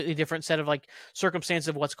 A completely different set of like circumstances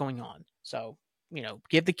of what's going on. So,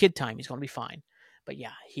 give the kid time. He's going to be fine. But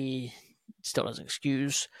yeah, he still doesn't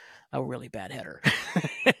excuse a really bad header.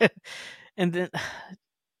 and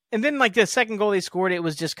then like the second goal they scored, it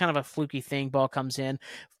was just kind of a fluky thing. Ball comes in,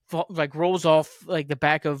 like rolls off like the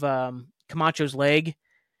back of Camacho's leg,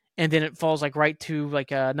 and then it falls like right to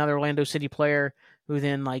like another Orlando City player who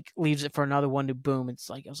then like leaves it for another one to boom. It's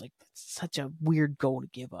like, I was like, that's such a weird goal to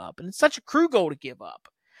give up, and it's such a Crew goal to give up.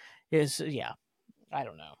 Yeah, I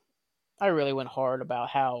don't know. I really went hard about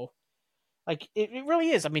how like it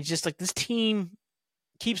really is. I mean, just like this team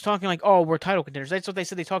keeps talking like, oh, we're title contenders. That's what they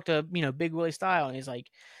said. They talked to Big Willie Style, and he's like,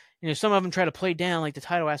 some of them try to play down like the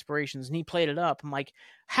title aspirations, and he played it up. I'm like,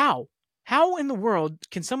 how? How in the world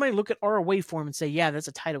can somebody look at our away form and say, yeah, that's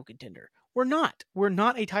a title contender? We're not. We're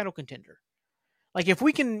not a title contender. Like, if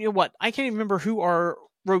we can, what? I can't even remember who our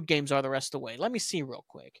road games are the rest of the way. Let me see real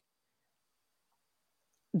quick.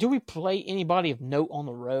 Do we play anybody of note on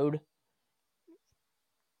the road?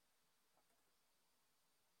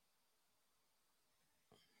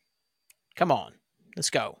 Come on. Let's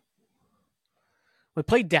go. We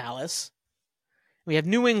played Dallas. We have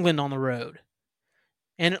New England on the road.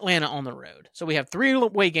 And Atlanta on the road. So we have 3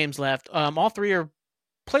 away games left. All 3 are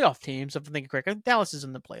playoff teams, if I'm thinking correctly. Dallas is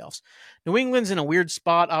in the playoffs. New England's in a weird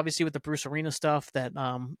spot, obviously, with the Bruce Arena stuff that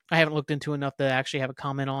I haven't looked into enough to actually have a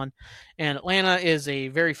comment on. And Atlanta is a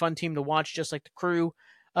very fun team to watch, just like the Crew.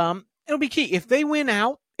 It'll be key. If they win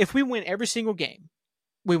out, if we win every single game,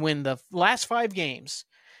 we win the last 5 games,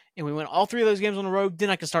 and we win all 3 of those games on the road, then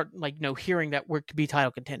I can start hearing that we could be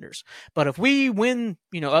title contenders. But if we win,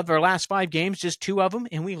 of our last 5 games, just 2 of them,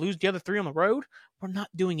 and we lose the other 3 on the road, we're not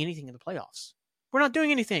doing anything in the playoffs. We're not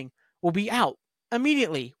doing anything. We'll be out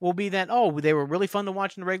immediately. We'll be that, oh, they were really fun to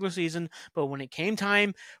watch in the regular season, but when it came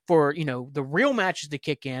time for, the real matches to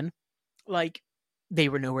kick in, like, they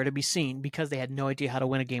were nowhere to be seen because they had no idea how to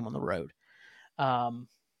win a game on the road.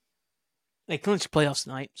 They clinched playoffs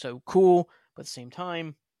tonight, so cool, but at the same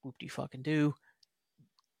time, whoop-de-fucking-do.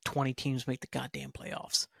 20 teams make the goddamn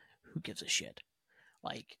playoffs. Who gives a shit?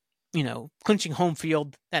 Like, clinching home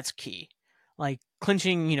field, that's key. Like,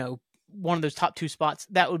 clinching, one of those top 2 spots,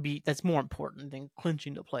 that's more important than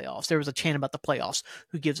clinching the playoffs. There was a chant about the playoffs.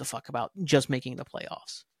 Who gives a fuck about just making the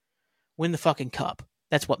playoffs? Win the fucking cup.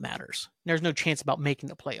 That's what matters. There's no chance about making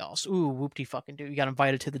the playoffs. Ooh, whoop-de-fucking-do. You got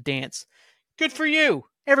invited to the dance. Good for you.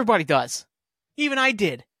 Everybody does. Even I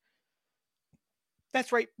did.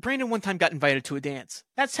 That's right. Brandon one time got invited to a dance.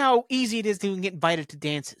 That's how easy it is to get invited to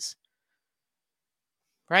dances.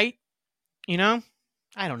 Right?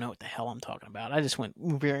 I don't know what the hell I'm talking about. I just went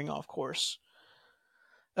veering off course.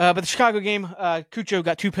 But the Chicago game, Cucho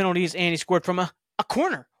got 2 penalties and he scored from a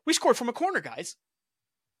corner. We scored from a corner, guys.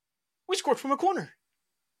 We scored from a corner.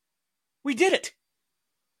 We did it.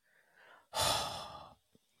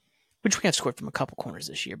 Which we have scored from a couple corners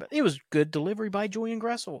this year, but it was good delivery by Julian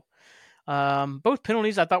Gressel. Both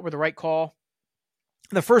penalties I thought were the right call.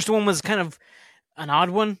 The first one was kind of an odd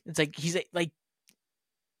one. It's like he's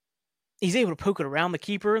able to poke it around the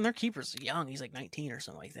keeper, and their keeper's young. He's like 19 or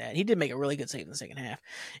something like that. He did make a really good save in the second half,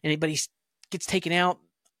 but he gets taken out.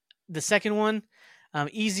 The second one,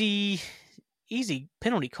 easy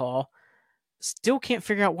penalty call. Still can't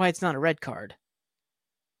figure out why it's not a red card.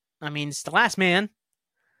 I mean, it's the last man.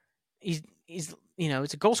 He's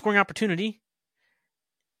it's a goal scoring opportunity.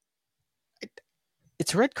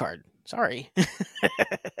 It's a red card. Sorry.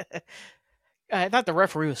 I thought the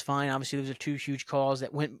referee was fine. Obviously, those are two huge calls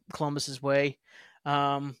that went Columbus's way.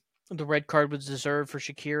 The red card was deserved for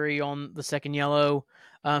Shaqiri on the second yellow.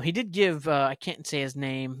 He did give, I can't say his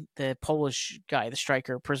name, the Polish guy, the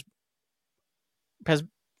striker,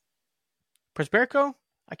 Presberko?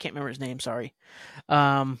 I can't remember his name, sorry.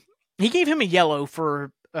 He gave him a yellow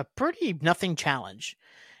for a pretty nothing challenge.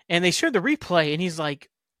 And they showed the replay, and he's like,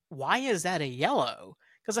 why is that a yellow?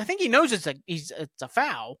 Because I think he knows it's a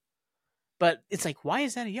foul. But it's like, why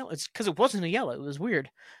is that a yellow? It's because it wasn't a yellow. It was weird.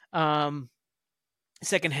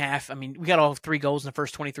 Second half, I mean, we got all 3 goals in the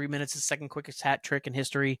first 23 minutes. The second quickest hat trick in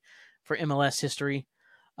history for MLS history.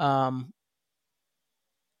 Second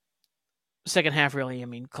half, really, I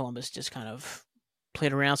mean, Columbus just kind of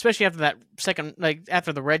played around, especially after that second, like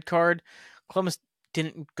after the red card. Columbus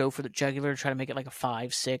didn't go for the jugular, try to make it like a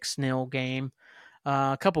 5-6-0 game.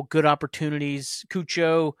 A couple good opportunities.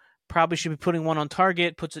 Cucho probably should be putting one on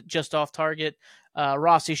target, puts it just off target.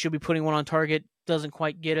 Rossi should be putting one on target, doesn't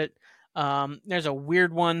quite get it. There's a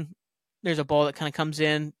weird one. There's a ball that kind of comes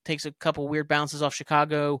in, takes a couple weird bounces off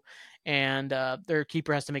Chicago, and their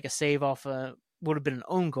keeper has to make a save off would have been an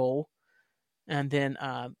own goal. And then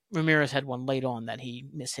Ramirez had one late on that he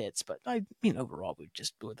mishits. But I mean, overall, we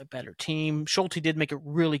just were the better team. Schulte did make a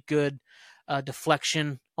really good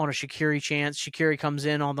deflection on a Shaqiri chance. Shaqiri comes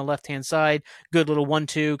in on the left-hand side. Good little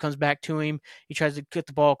 1-2, comes back to him. He tries to get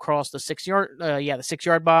the ball across the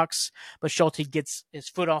 6-yard box. But Schulte gets his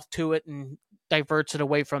foot off to it and diverts it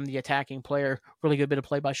away from the attacking player. Really good bit of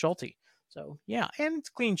play by Schulte. So, yeah, and it's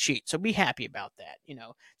a clean sheet. So be happy about that. You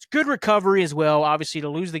know, it's good recovery as well. Obviously, to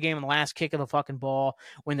lose the game on the last kick of the fucking ball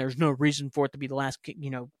when there's no reason for it to be the last kick,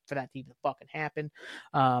 for that to even fucking happen.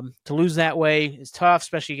 To lose that way is tough,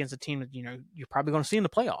 especially against a team that, you're probably going to see in the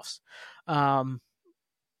playoffs.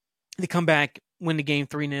 They come back, win the game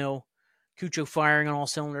 3-0. Cucho firing on all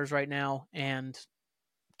cylinders right now, and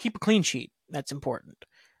keep a clean sheet. That's important.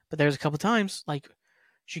 But there's a couple times, like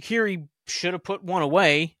Shaqiri should have put one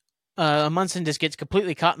away. Munson just gets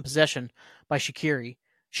completely caught in possession by Shaqiri.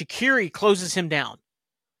 Shaqiri closes him down.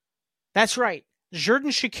 That's right. Xherdan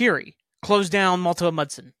Shaqiri closed down Malte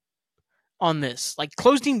Munson on this. Like,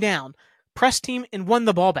 closed him down, pressed him, and won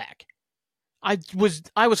the ball back. I was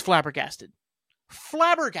flabbergasted.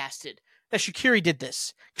 Flabbergasted that Shaqiri did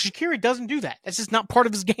this. Shaqiri doesn't do that. That's just not part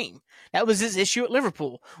of his game. That was his issue at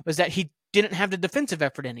Liverpool, was that he didn't have the defensive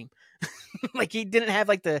effort in him. Like, he didn't have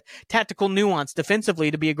like the tactical nuance defensively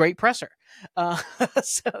to be a great presser.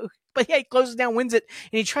 But yeah, he closes down, wins it,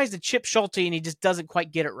 and he tries to chip Schulte, and he just doesn't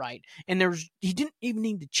quite get it right. And he didn't even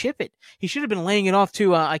need to chip it. He should have been laying it off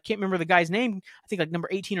to, I can't remember the guy's name, I think like number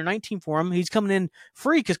 18 or 19 for him. He's coming in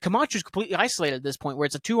free because Camacho's completely isolated at this point where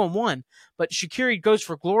it's a 2-on-1. But Shaqiri goes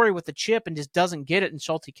for glory with the chip and just doesn't get it, and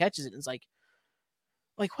Schulte catches it. And it's like,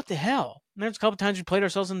 what the hell? And there's a couple times we played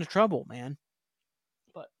ourselves into trouble, man.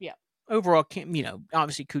 But yeah, overall,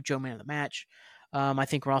 obviously Cucho man of the match. I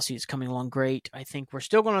think Rossi is coming along great. I think we're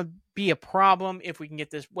still going to be a problem if we can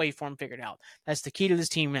get this away form figured out. That's the key to this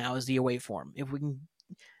team now, is the away form. If we can,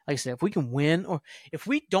 like I said, if we can win, or if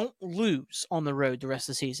we don't lose on the road the rest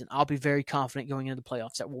of the season, I'll be very confident going into the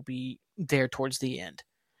playoffs that we'll be there towards the end.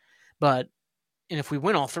 And if we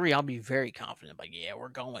win all 3, I'll be very confident. Like, yeah, we're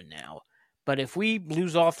going now. But if we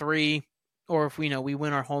lose all 3, or if we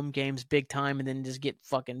win our home games big time and then just get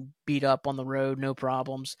fucking beat up on the road, no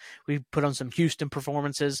problems, we put on some Houston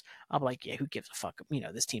performances, I'll be like, yeah, who gives a fuck?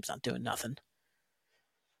 This team's not doing nothing.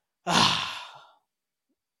 Is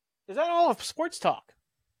that all of sports talk?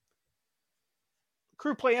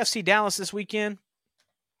 Crew play FC Dallas this weekend.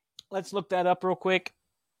 Let's look that up real quick.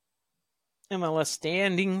 MLS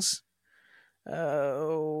standings.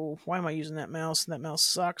 Why am I using that mouse? That mouse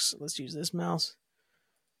sucks. Let's use this mouse.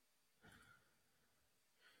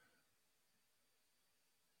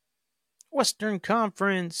 Western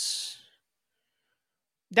Conference.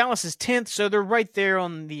 Dallas is 10th, so they're right there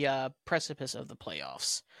on the precipice of the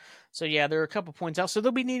playoffs. So yeah, they're a couple points out, so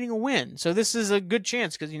they'll be needing a win. So this is a good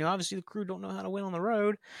chance because, obviously the Crew don't know how to win on the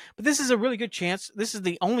road, but this is a really good chance. This is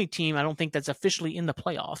the only team I don't think that's officially in the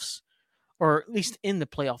playoffs, or at least in the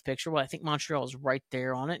playoff picture. Well, I think Montreal is right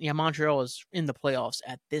there on it. Yeah, Montreal is in the playoffs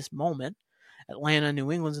at this moment. Atlanta, New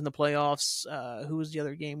England's in the playoffs. Who was the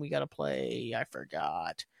other game we got to play? I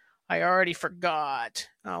forgot. I already forgot.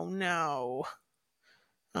 Oh, no.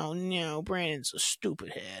 Brandon's a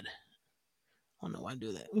stupid head. I don't know why I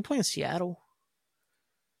do that. We playing Seattle?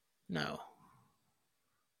 No.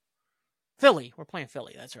 Philly. We're playing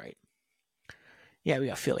Philly. That's right. Yeah, we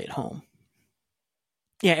got Philly at home.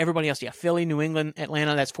 Yeah, everybody else. Yeah, Philly, New England,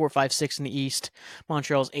 Atlanta. That's 4, 5, 6 in the East.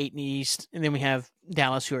 Montreal's 8 in the East, and then we have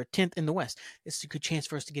Dallas, who are 10th in the West. This is a good chance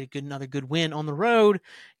for us to get another good win on the road.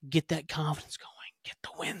 Get that confidence going. Get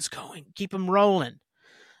the wins going. Keep them rolling.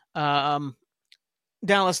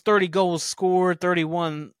 Dallas 30 goals scored,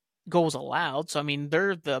 31 goals allowed. So I mean,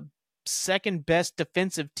 they're the second best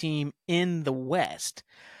defensive team in the West.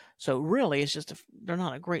 So really, it's just they're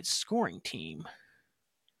not a great scoring team.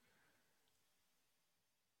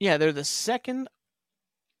 Yeah, they're the second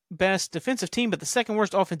best defensive team, but the second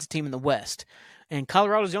worst offensive team in the West. And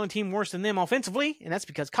Colorado's the only team worse than them offensively, and that's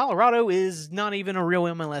because Colorado is not even a real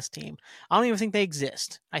MLS team. I don't even think they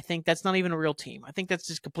exist. I think that's not even a real team. I think that's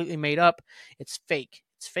just completely made up. It's fake.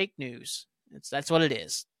 It's fake news. That's what it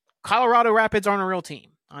is. Colorado Rapids aren't a real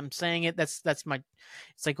team. I'm saying it. That's my.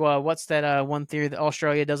 It's like, well, what's that one theory that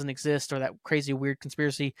Australia doesn't exist, or that crazy weird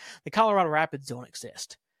conspiracy? The Colorado Rapids don't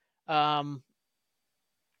exist. Let's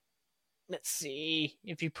see.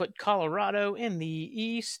 If you put Colorado in the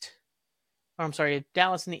East, or I'm sorry,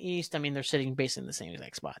 Dallas in the East, I mean, they're sitting basically in the same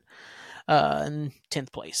exact spot, in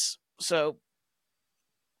 10th place. So,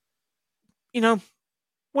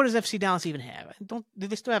 what does FC Dallas even have? Do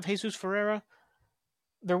they still have Jesus Ferreira?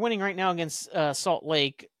 They're winning right now against Salt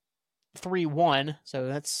Lake 3-1, so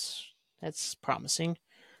that's promising.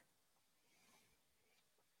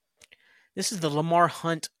 This is the Lamar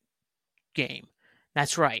Hunt game.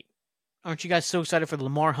 That's right. Aren't you guys so excited for the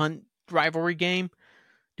Lamar Hunt rivalry game?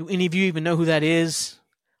 Do any of you even know who that is?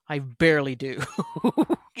 I barely do.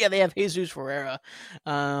 Yeah, they have Jesus Ferreira,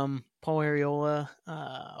 Paul Areola.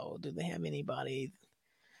 Do they have anybody?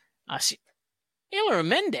 I see. Iler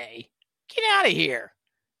Mende. Get out of here.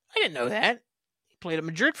 I didn't know that. He played at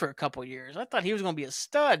Madrid for a couple years. I thought he was going to be a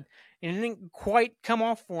stud, and it didn't quite come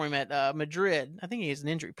off for him at Madrid. I think he has an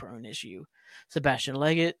injury-prone issue. Sebastian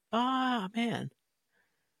Leggett. Man.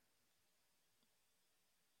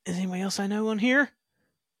 Is anybody else I know on here?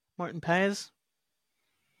 Martin Paz.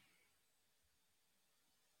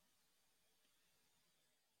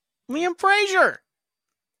 Liam Frazier.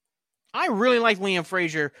 I really liked Liam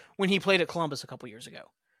Frazier when he played at Columbus a couple years ago.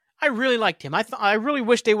 I really liked him. I really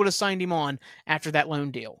wish they would have signed him on after that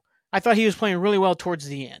loan deal. I thought he was playing really well towards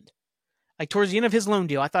the end. Like towards the end of his loan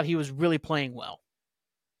deal, I thought he was really playing well.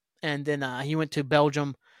 And then he went to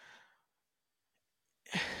Belgium.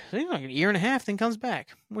 I think like a year and a half, then comes back.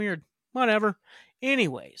 Weird. Whatever.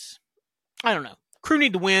 Anyways, I don't know. Crew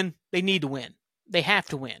need to win. They need to win. They have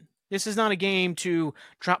to win. This is not a game to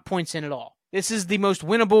drop points in at all. This is the most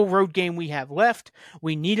winnable road game we have left.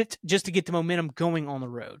 We need it just to get the momentum going on the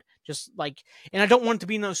road. And I don't want it to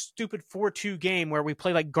be in those stupid 4-2 game where we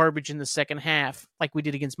play like garbage in the second half like we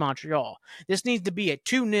did against Montreal. This needs to be a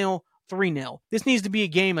 2-0, 3-0. This needs to be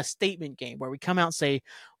a statement game where we come out and say,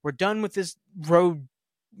 we're done with this road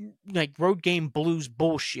game blues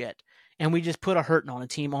bullshit. And we just put a hurting on a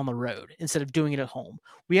team on the road instead of doing it at home.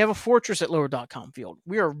 We have a fortress at Lower.com Field.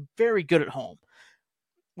 We are very good at home.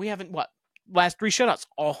 We haven't, last 3 shutouts,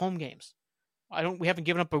 all home games. We haven't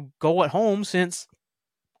given up a goal at home since,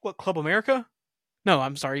 Club America? No,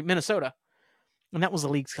 I'm sorry, Minnesota. And that was the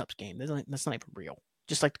League's Cups game. That's not even real.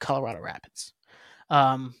 Just like the Colorado Rapids.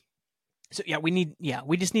 We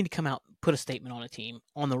just need to come out, put a statement on a team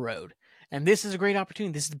on the road. And this is a great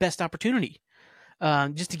opportunity. This is the best opportunity.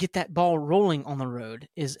 Just to get that ball rolling on the road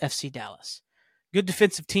is FC Dallas. Good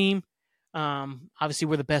defensive team. Obviously,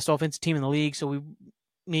 we're the best offensive team in the league, so we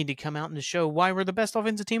need to come out and to show why we're the best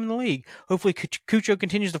offensive team in the league. Hopefully, Cucho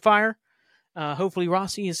continues to fire. Hopefully,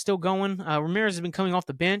 Rossi is still going. Ramirez has been coming off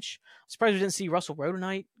the bench. I'm surprised we didn't see Russell Rowe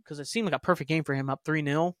tonight because it seemed like a perfect game for him up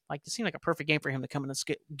 3-0. It seemed like a perfect game for him to come in and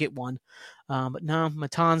get one. But no,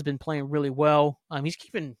 Matan's been playing really well. He's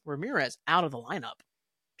keeping Ramirez out of the lineup.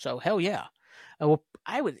 So, hell yeah.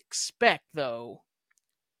 I would expect, though,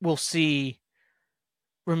 we'll see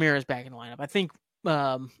Ramirez back in the lineup. I think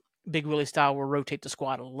Big Willie style will rotate the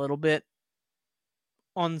squad a little bit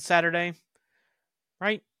on Saturday,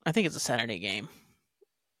 right? I think it's a Saturday game.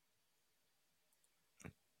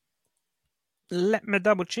 Let me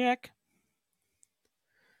double check.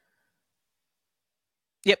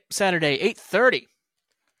 Yep, Saturday, 8:30.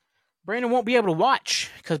 Brandon won't be able to watch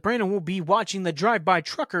because Brandon will be watching the Drive-By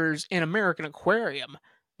Truckers in American Aquarium.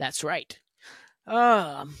 That's right.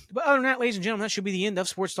 But other than that, ladies and gentlemen, that should be the end of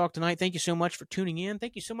Sports Talk tonight. Thank you so much for tuning in.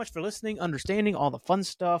 Thank you so much for listening, understanding all the fun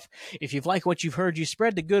stuff. If you've liked what you've heard, you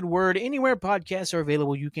spread the good word. Anywhere podcasts are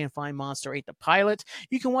available, you can find Monster 8 the Pilot.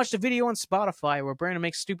 You can watch the video on Spotify where Brandon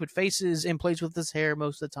makes stupid faces and plays with his hair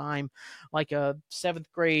most of the time, like a 7th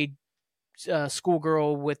grade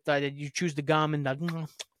schoolgirl with you choose the gum and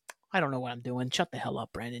I don't know what I'm doing. Shut the hell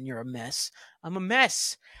up, Brandon. You're a mess. I'm a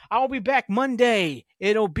mess. I'll be back Monday.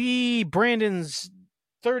 It'll be Brandon's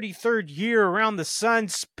 33rd year around the sun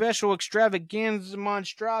special extravaganza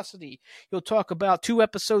monstrosity. He'll talk about 2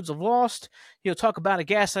 episodes of Lost. He'll talk about a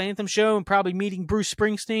Gaslight Anthem show and probably meeting Bruce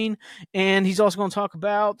Springsteen. And he's also going to talk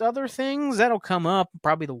about other things that'll come up,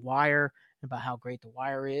 probably The Wire, about how great The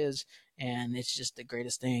Wire is. And it's just the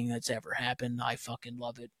greatest thing that's ever happened. I fucking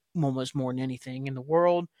love it almost more than anything in the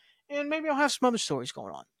world. And maybe I'll have some other stories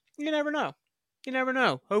going on. You never know. You never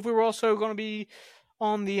know. Hopefully, we're also going to be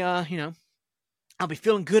on the, I'll be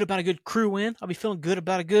feeling good about a good Crew win. I'll be feeling good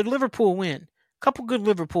about a good Liverpool win. A couple good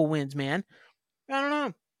Liverpool wins, man. I don't know.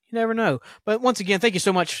 You never know. But once again, thank you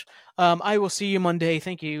so much. I will see you Monday.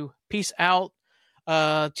 Thank you. Peace out.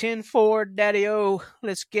 10-4, Daddy-O.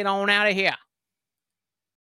 Let's get on out of here.